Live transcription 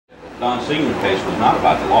Don Senior case was not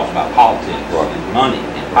about the law, it's about politics and money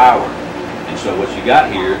and power. And so what you got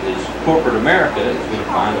here is corporate America is going to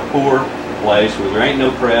find a poor place where there ain't no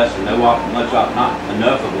press and not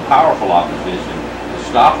enough of a powerful opposition to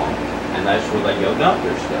stop them, and that's where they go dump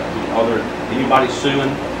their stuff. Are there anybody suing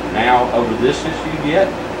now over this issue yet,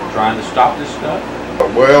 trying to stop this stuff?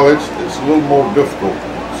 Well, it's a little more difficult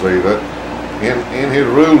to say that. In his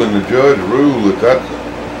ruling, the judge ruled that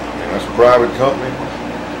that's a private company.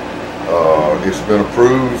 It's been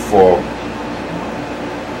approved for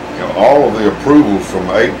all of the approvals from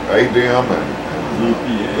ADM and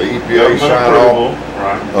the EPA sign off.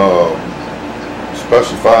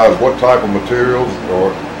 Specifies what type of materials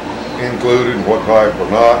are included and what type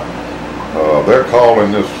are not. They're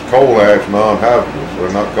calling this coal ash non-hazardous.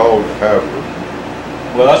 They're not calling it hazardous.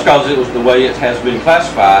 Well, that's because it was the way it has been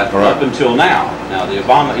classified up until now. Now, the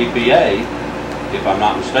Obama EPA, if I'm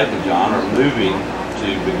not mistaken, John, are moving to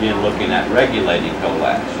begin looking at regulating coal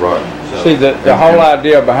ash. Right. So, see, the whole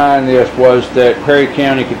idea behind this was that Perry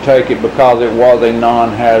County could take it because it was a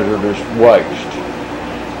non-hazardous waste.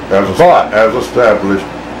 As established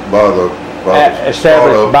by the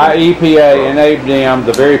established by EPA and ADM,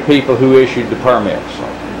 the very people who issued the permits.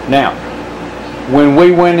 Now, when we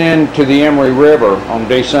went into the Emory River on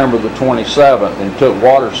December the 27th and took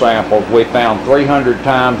water samples, we found 300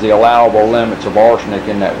 times the allowable limits of arsenic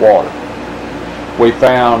in that water. We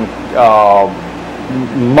found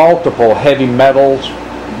multiple heavy metals,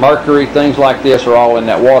 mercury, things like this are all in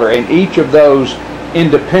that water, and each of those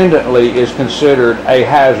independently is considered a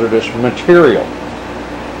hazardous material.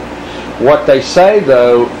 What they say,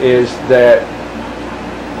 though, is that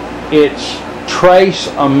its trace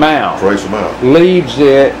amount leaves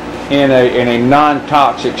it in a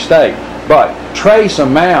non-toxic state. But trace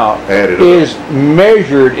amount is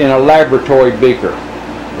measured in a laboratory beaker.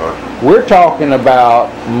 Right. We're talking about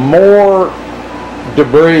more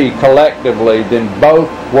debris collectively than both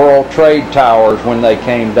World Trade Towers when they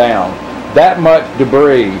came down. That much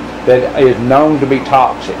debris that is known to be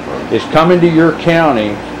toxic is coming to your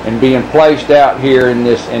county and being placed out here in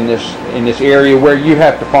this area where you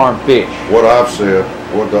have to farm fish. What I've said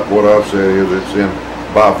is it's in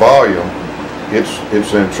by volume,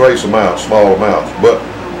 it's in trace amounts, small amounts, but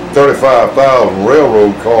 35,000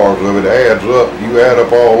 railroad cars of it adds up. You add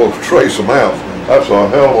up all those trace amounts. That's a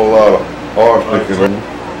hell of a lot of arsenic.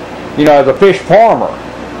 You know, as a fish farmer,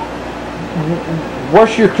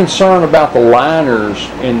 what's your concern about the liners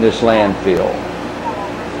in this landfill?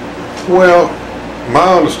 Well,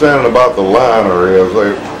 my understanding about the liner is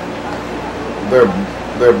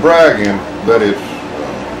they're bragging that it's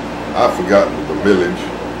I've forgotten the millage,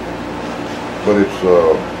 but it's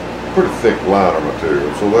pretty thick liner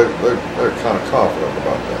material, so they're kind of confident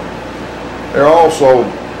about that. They're also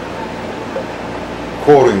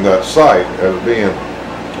quoting that site as being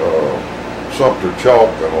Sumter chalk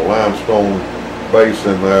and a limestone base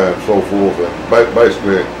in there and so forth, and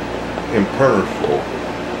basically impenetrable.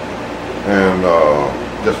 And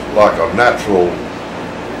just like a natural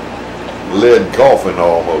lead coffin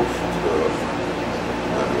almost.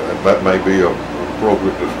 That may be an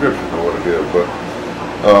appropriate description of what it is, but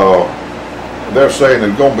they're saying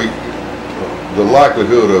it's going to be, the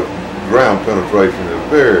likelihood of ground penetration is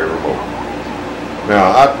very remote.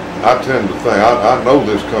 Now, I tend to think, I know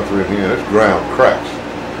this country in here, this ground cracks.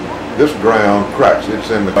 This ground cracks.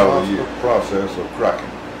 It's in the process of cracking.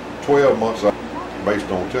 12 months out, based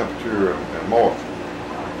on temperature and moisture.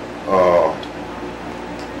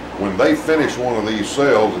 When they finish one of these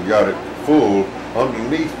cells and got it full,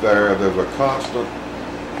 underneath there's a constant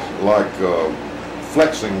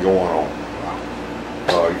flexing going on.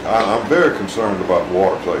 I'm very concerned about the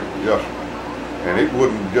water table, yes, and it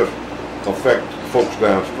wouldn't just affect folks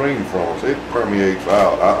downstream from us. It permeates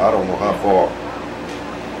out. I don't know how far,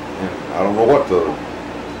 and I don't know what the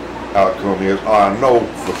outcome is. I know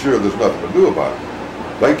for sure there's nothing to do about it.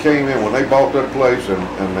 They came in when they bought that place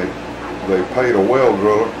and they paid a well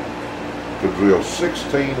driller to drill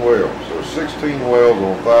 16 wells. There's 16 wells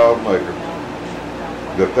on 1,000 acres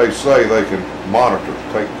that they say they can monitor,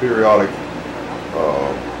 take periodic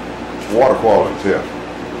water quality tests.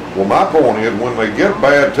 Well, my point is when they get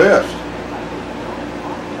bad tests,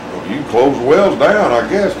 you close the wells down, I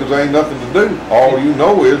guess, because there ain't nothing to do. All you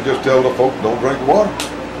know is just tell the folks don't drink the water.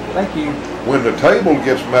 Thank you. When the table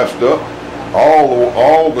gets messed up,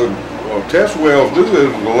 all the test wells do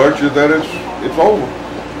is alert you that it's over.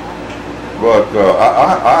 But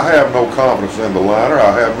I have no confidence in the liner.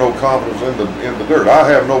 I have no confidence in the dirt. I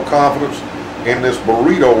have no confidence in this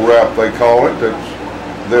burrito wrap they call it.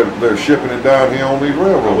 They're shipping it down here on these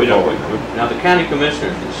railroads. Now the county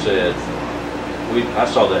commissioners have said I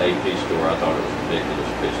saw the AP story. I thought it was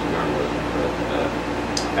ridiculous piece of journalism, but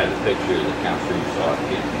had a picture that I'm sure you saw it.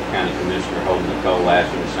 The county commissioner holding the coal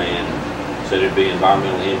ash in his hand and said it'd be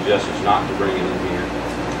environmental injustice not to bring it in here.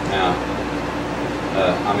 Now,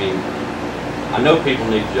 I mean, I know people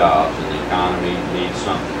need jobs and the economy needs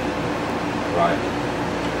something, right?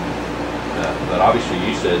 But obviously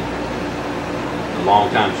you said the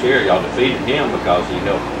longtime chair, y'all defeated him because he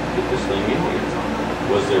helped get this thing in here.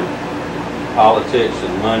 Was there politics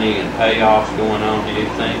and money and payoffs going on, do you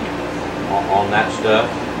think, on that stuff?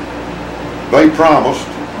 They promised,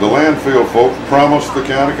 the landfill folks promised the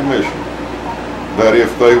county commission that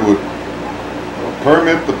if they would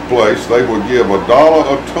permit the place, they would give $1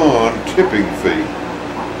 a ton tipping fee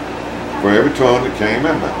for every ton that came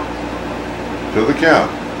in there to the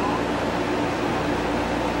county.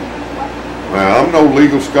 Now, I'm no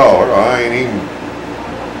legal scholar. I ain't even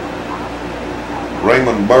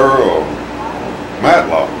Raymond Burr or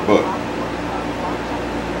Matlock, but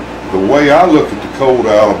the way I look at the Code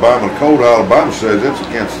of Alabama says it's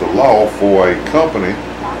against the law for a company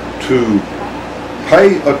to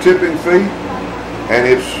pay a tipping fee, and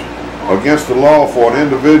it's against the law for an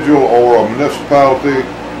individual or a municipality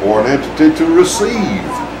or an entity to receive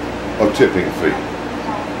a tipping fee.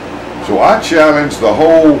 So I challenge the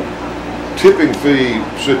whole tipping fee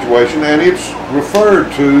situation, and it's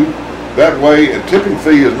referred to that way. A tipping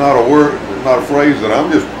fee is not a word, not a phrase that I'm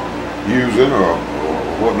just using or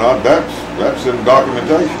whatnot. That's in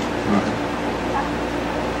documentation.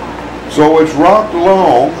 So it's rocked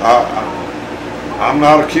along. I'm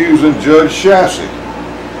not accusing Judge Chassis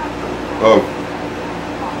of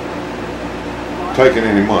taking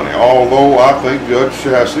any money, although I think Judge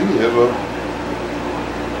Chassis is a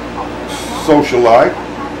socialite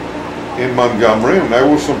in Montgomery, and there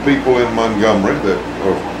were some people in Montgomery that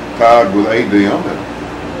are tied with ADM, and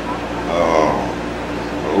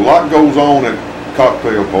a lot goes on at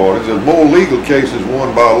cocktail parties. There's more legal cases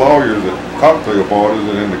won by lawyers at cocktail parties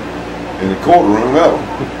than in the courtroom ever.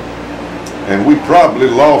 And we probably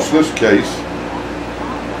lost this case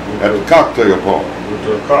at the cocktail party. With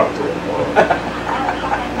the cocktail party.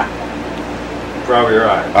 Probably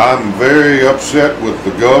right. I'm very upset with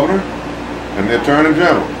the governor and the attorney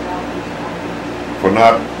general for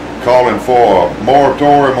not calling for a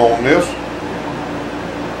moratorium on this,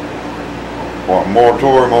 or a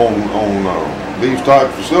moratorium on these type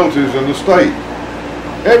of facilities in the state.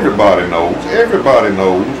 Everybody knows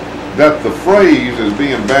that the phrase is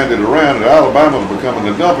being bandied around that Alabama's becoming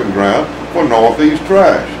the dumping ground for Northeast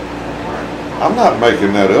trash. I'm not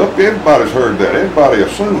making that up. Everybody's heard that. Everybody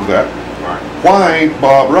assumes that. Why ain't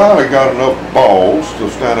Bob Riley got enough balls to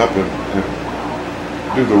stand up and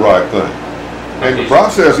do the right thing? And the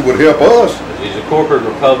process, it would help us. He's a corporate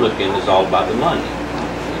Republican. It's all about the money.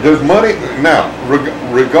 There's money. Now,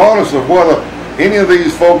 regardless of whether any of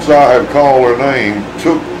these folks I have called their name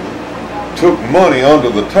took money under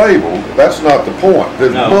the table, that's not the point.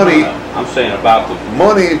 There's money. No. I'm saying about the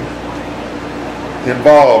money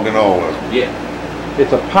involved in all of it. Yeah.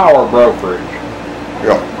 It's a power brokerage.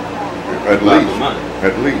 Yeah. At About least. the money.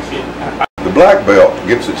 At least. Yeah. The black belt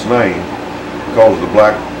gets its name because of the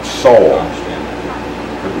black I soil. understand that.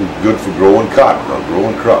 It was good for growing cotton or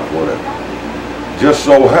growing crops, whatever. Just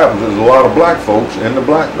so happens there's a lot of black folks in the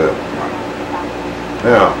black belt.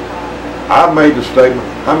 Now, I've made the statement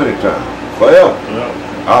how many times? Forever.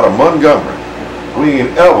 Yeah. Out of Montgomery. We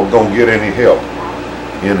ain't ever gonna get any help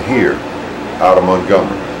in here out of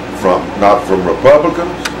Montgomery. Not from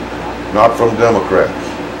Republicans, not from Democrats.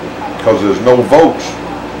 Because there's no votes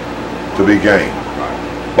to be gained.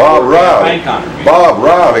 Bob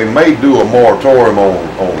Riley may do a moratorium on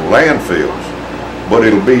landfills, but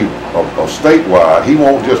it'll be a statewide. He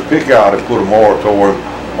won't just pick out and put a moratorium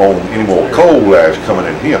on any more coal ash coming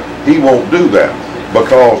in here. He won't do that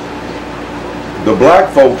because the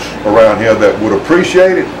black folks around here that would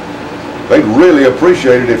appreciate it, they'd really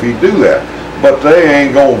appreciate it if he'd do that. But they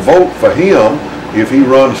ain't gonna vote for him if he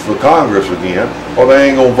runs for Congress again, or they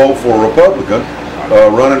ain't gonna vote for a Republican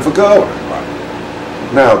running for governor.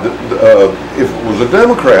 Now, if it was a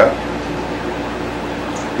Democrat,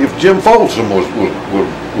 if Jim Folsom was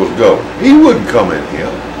governor, he wouldn't come in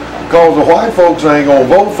here, because the white folks ain't gonna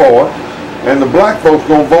vote for him, and the black folks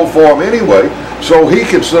gonna vote for him anyway. So he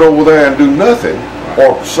could sit over there and do nothing,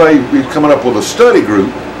 or say he's coming up with a study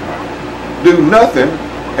group, do nothing,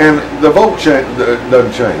 and the vote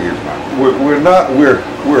doesn't change.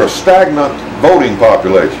 We're a stagnant voting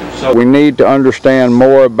population. So we need to understand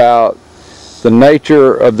more about the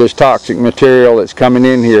nature of this toxic material that's coming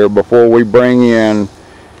in here before we bring in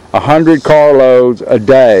 100 carloads a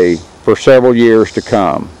day for several years to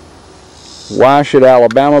come. Why should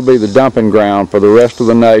Alabama be the dumping ground for the rest of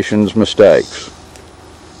the nation's mistakes?